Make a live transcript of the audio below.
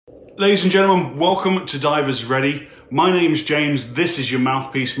Ladies and gentlemen, welcome to Divers Ready. My name's James, this is your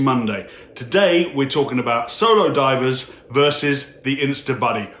Mouthpiece Monday. Today we're talking about solo divers versus the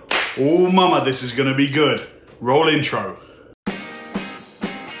Insta-Buddy. Oh mama, this is gonna be good. Roll intro.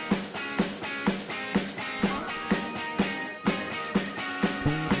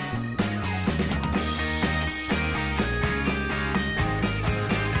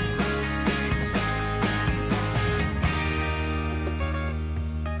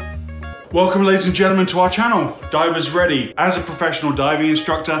 Welcome ladies and gentlemen to our channel, Divers Ready. As a professional diving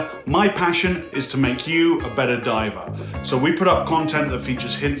instructor, my passion is to make you a better diver. So we put up content that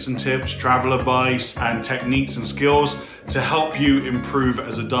features hints and tips, travel advice, and techniques and skills to help you improve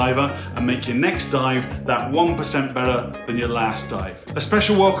as a diver and make your next dive that 1% better than your last dive. A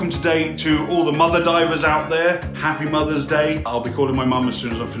special welcome today to all the mother divers out there. Happy Mother's Day. I'll be calling my mum as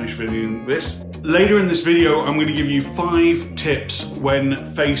soon as I finish videoing this. Later in this video, I'm going to give you 5 tips when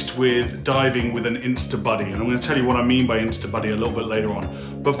faced with diving with an Insta-Buddy, and I'm going to tell you what I mean by Insta-Buddy a little bit later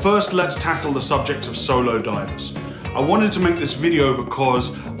on. But first, let's tackle the subject of solo divers. I wanted to make this video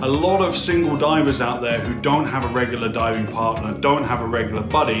because a lot of single divers out there who don't have a regular diving partner, don't have a regular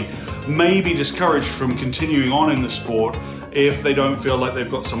buddy, may be discouraged from continuing on in the sport if they don't feel like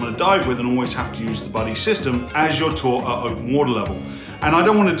they've got someone to dive with and always have to use the buddy system as you're taught at open water level. And I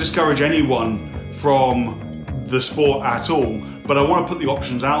don't want to discourage anyone from the sport at all, but I want to put the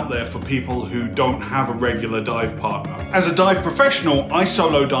options out there for people who don't have a regular dive partner. As a dive professional, I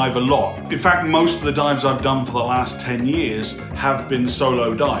solo dive a lot. In fact, most of the dives I've done for the last 10 years have been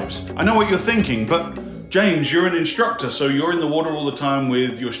solo dives. I know what you're thinking, but James, you're an instructor, so you're in the water all the time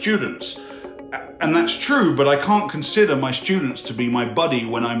with your students. And that's true, but I can't consider my students to be my buddy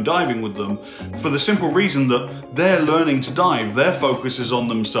when I'm diving with them for the simple reason that they're learning to dive. Their focus is on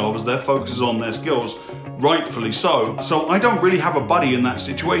themselves, their focus is on their skills, rightfully so. So I don't really have a buddy in that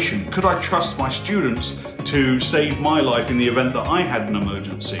situation. Could I trust my students to save my life in the event that I had an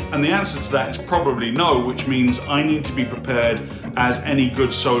emergency? And the answer to that is probably no, which means I need to be prepared as any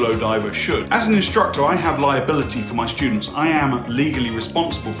good solo diver should. As an instructor, I have liability for my students. I am legally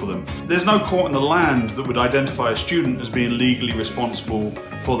responsible for them. There's no court in the land that would identify a student as being legally responsible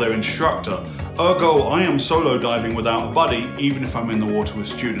for their instructor. Ergo, I am solo diving without a buddy, even if I'm in the water with a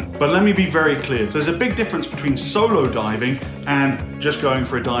student. But let me be very clear. There's a big difference between solo diving and just going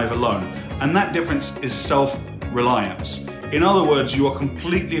for a dive alone. And that difference is self-reliance. In other words, you are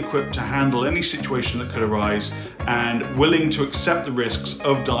completely equipped to handle any situation that could arise and willing to accept the risks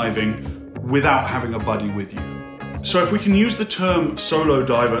of diving without having a buddy with you. So if we can use the term solo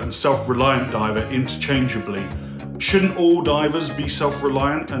diver and self-reliant diver interchangeably, shouldn't all divers be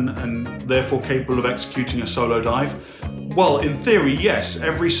self-reliant and therefore capable of executing a solo dive? Well, in theory, yes.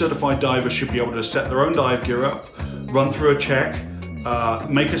 Every certified diver should be able to set their own dive gear up, run through a check,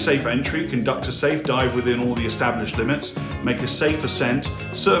 make a safe entry, conduct a safe dive within all the established limits, make a safe ascent,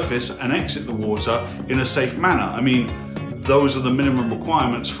 surface and exit the water in a safe manner. I mean, those are the minimum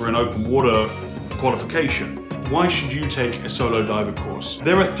requirements for an open water qualification. Why should you take a solo diver course?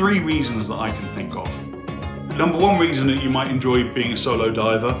 There are 3 reasons that I can think of. Number 1 reason that you might enjoy being a solo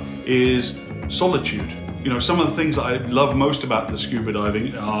diver is solitude. You know, some of the things that I love most about the scuba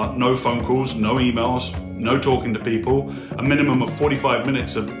diving are no phone calls, no emails, no talking to people, a minimum of 45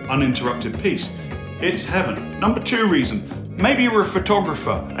 minutes of uninterrupted peace. It's heaven. Number 2 reason, maybe you're a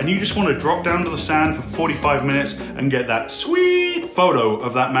photographer and you just want to drop down to the sand for 45 minutes and get that sweet photo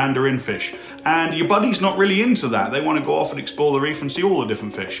of that mandarin fish. And your buddy's not really into that. They want to go off and explore the reef and see all the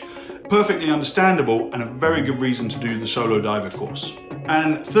different fish. Perfectly understandable and a very good reason to do the solo diver course.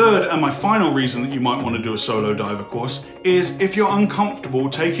 And third, and my final reason that you might want to do a solo diver course is if you're uncomfortable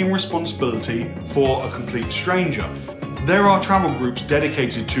taking responsibility for a complete stranger. There are travel groups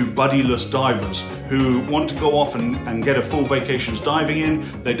dedicated to buddy-less divers who want to go off and get a full vacations diving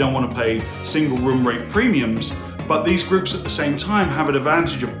in. They don't want to pay single room rate premiums, but these groups at the same time have an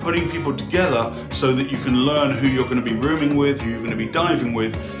advantage of putting people together so that you can learn who you're going to be rooming with, who you're going to be diving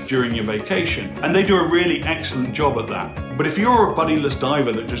with during your vacation. And they do a really excellent job at that. But if you're a buddy-less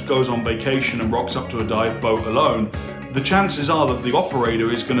diver that just goes on vacation and rocks up to a dive boat alone, the chances are that the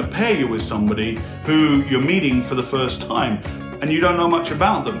operator is going to pair you with somebody who you're meeting for the first time and you don't know much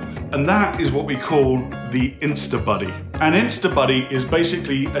about them. And that is what we call the Insta-Buddy. An Insta-Buddy is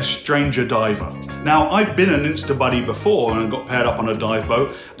basically a stranger diver. Now, I've been an Insta-Buddy before and got paired up on a dive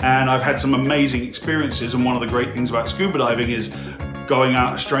boat, and I've had some amazing experiences, and one of the great things about scuba diving is going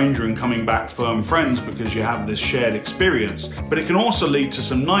out a stranger and coming back firm friends because you have this shared experience. But it can also lead to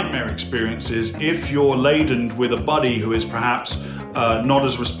some nightmare experiences if you're laden with a buddy who is perhaps not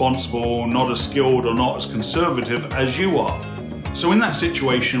as responsible, not as skilled, or not as conservative as you are. So in that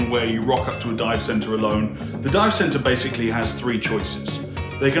situation where you rock up to a dive center alone, the dive center basically has three choices.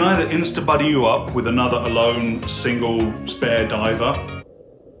 They can either Insta-Buddy you up with another alone, single, spare diver,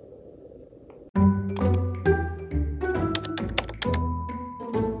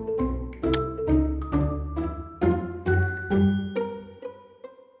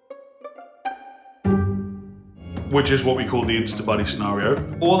 which is what we call the Insta-Buddy scenario,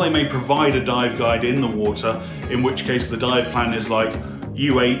 or they may provide a dive guide in the water, in which case the dive plan is like,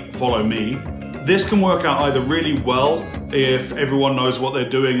 you 8, follow me. This can work out either really well if everyone knows what they're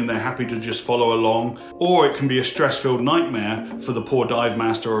doing and they're happy to just follow along, or it can be a stress-filled nightmare for the poor dive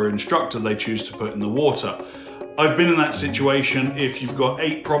master or instructor they choose to put in the water. I've been in that situation. If you've got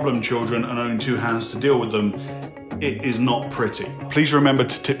 8 problem children and only 2 hands to deal with them, it is not pretty. Please remember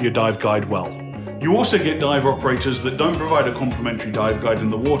to tip your dive guide well. You also get dive operators that don't provide a complimentary dive guide in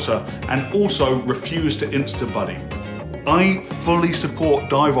the water and also refuse to Insta-Buddy. I fully support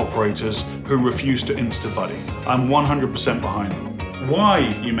dive operators who refuse to Insta-Buddy. I'm 100% behind them. Why,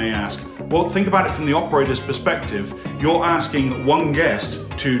 you may ask? Well, think about it from the operator's perspective. You're asking one guest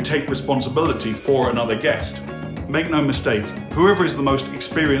to take responsibility for another guest. Make no mistake, whoever is the most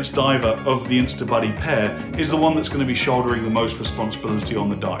experienced diver of the Insta-Buddy pair is the one that's going to be shouldering the most responsibility on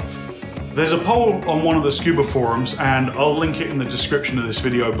the dive. There's a poll on one of the scuba forums, and I'll link it in the description of this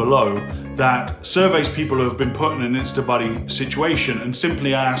video below, that surveys people who have been put in an Insta-Buddy situation and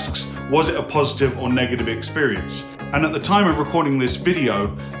simply asks, was it a positive or negative experience? And at the time of recording this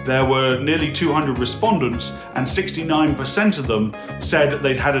video, there were nearly 200 respondents and 69% of them said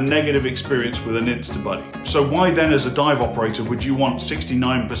they'd had a negative experience with an Insta-Buddy. So why then as a dive operator would you want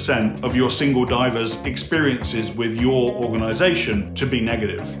 69% of your single divers' experiences with your organization to be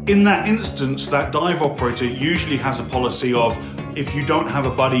negative? In that instance, that dive operator usually has a policy of, if you don't have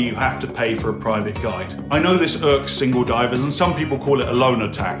a buddy, you have to pay for a private guide. I know this irks single divers and some people call it a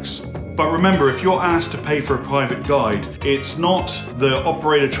loner tax. But remember, if you're asked to pay for a private guide, it's not the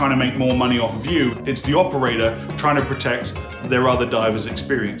operator trying to make more money off of you, it's the operator trying to protect their other divers'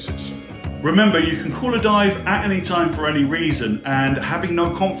 experiences. Remember, you can call a dive at any time for any reason, and having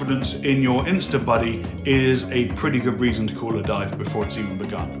no confidence in your Insta-Buddy is a pretty good reason to call a dive before it's even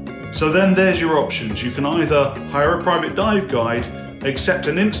begun. So then there's your options. You can either hire a private dive guide, accept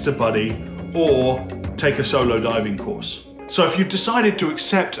an Insta-Buddy, or take a solo diving course. So if you've decided to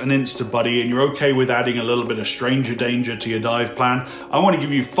accept an Insta-Buddy and you're okay with adding a little bit of stranger danger to your dive plan, I want to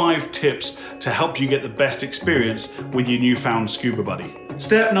give you 5 tips to help you get the best experience with your newfound scuba buddy.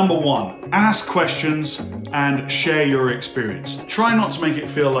 Step number 1, ask questions and share your experience. Try not to make it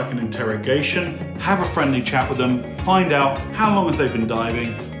feel like an interrogation. Have a friendly chat with them. Find out how long have they been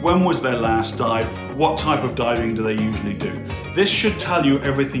diving, when was their last dive, what type of diving do they usually do. This should tell you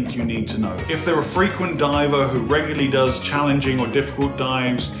everything you need to know. If they're a frequent diver who regularly does challenging or difficult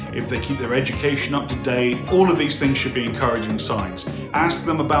dives, if they keep their education up to date, all of these things should be encouraging signs. Ask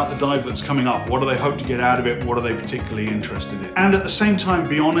them about the dive that's coming up. What do they hope to get out of it? What are they particularly interested in? And at the same time,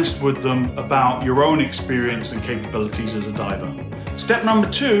 be honest with them about your own experience and capabilities as a diver. Step number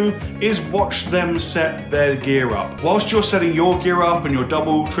 2 is watch them set their gear up. Whilst you're setting your gear up and you're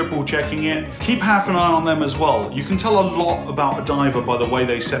double, triple checking it, keep half an eye on them as well. You can tell a lot about a diver by the way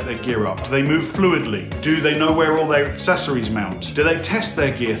they set their gear up. Do they move fluidly? Do they know where all their accessories mount? Do they test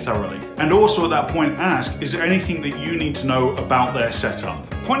their gear thoroughly? And also at that point ask, is there anything that you need to know about their setup?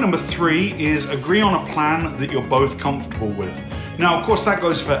 Point number 3 is agree on a plan that you're both comfortable with. Now, of course, that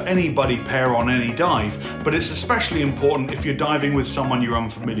goes for any buddy pair on any dive, but it's especially important if you're diving with someone you're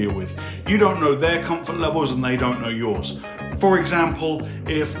unfamiliar with. You don't know their comfort levels and they don't know yours. For example,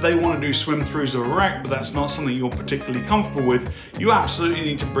 if they want to do swim-throughs of a wreck, but that's not something you're particularly comfortable with, you absolutely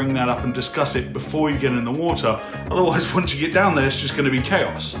need to bring that up and discuss it before you get in the water. Otherwise, once you get down there, it's just going to be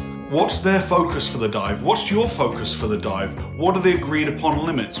chaos. What's their focus for the dive? What's your focus for the dive? What are the agreed upon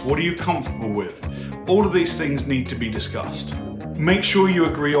limits? What are you comfortable with? All of these things need to be discussed. Make sure you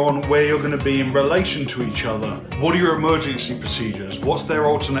agree on where you're going to be in relation to each other. What are your emergency procedures? What's their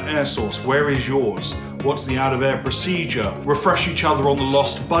alternate air source? Where is yours? What's the out of air procedure? Refresh each other on the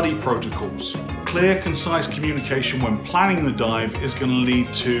lost buddy protocols. Clear, concise communication when planning the dive is going to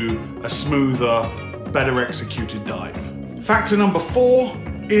lead to a smoother, better executed dive. Factor number 4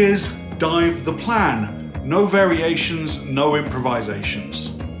 is dive the plan. No variations, no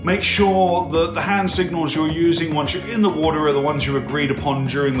improvisations. Make sure that the hand signals you're using once you're in the water are the ones you agreed upon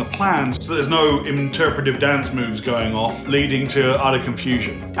during the plan, so there's no interpretive dance moves going off, leading to utter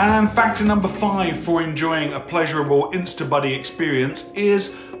confusion. And factor number 5 for enjoying a pleasurable Insta-Buddy experience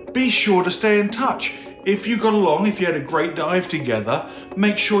is be sure to stay in touch. If you got along, if you had a great dive together,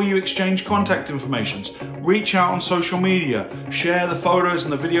 make sure you exchange contact information. Reach out on social media, share the photos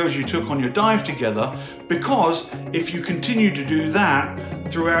and the videos you took on your dive together, because if you continue to do that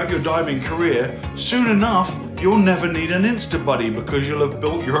throughout your diving career, soon enough, you'll never need an Insta-Buddy because you'll have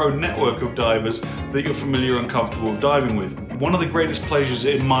built your own network of divers that you're familiar and comfortable with diving with. One of the greatest pleasures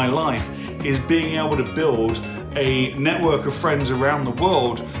in my life is being able to build a network of friends around the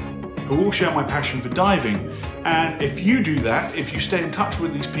world who all share my passion for diving. And if you do that, if you stay in touch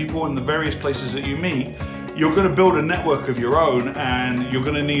with these people in the various places that you meet, you're going to build a network of your own, and you're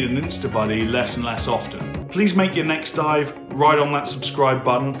going to need an Insta-Buddy less and less often. Please make your next dive right on that subscribe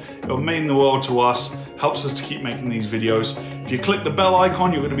button. It'll mean the world to us, helps us to keep making these videos. If you click the bell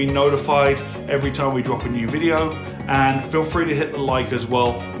icon, you're going to be notified every time we drop a new video, and feel free to hit the like as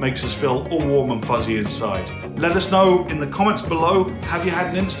well. Makes us feel all warm and fuzzy inside. Let us know in the comments below, have you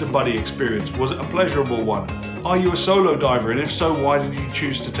had an Insta-Buddy experience? Was it a pleasurable one? Are you a solo diver, and if so, why did you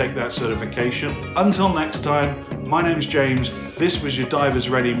choose to take that certification? Until next time, my name's James. This was your Divers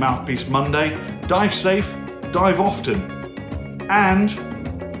Ready Mouthpiece Monday. Dive safe, dive often, and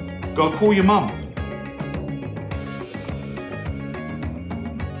go call your mum.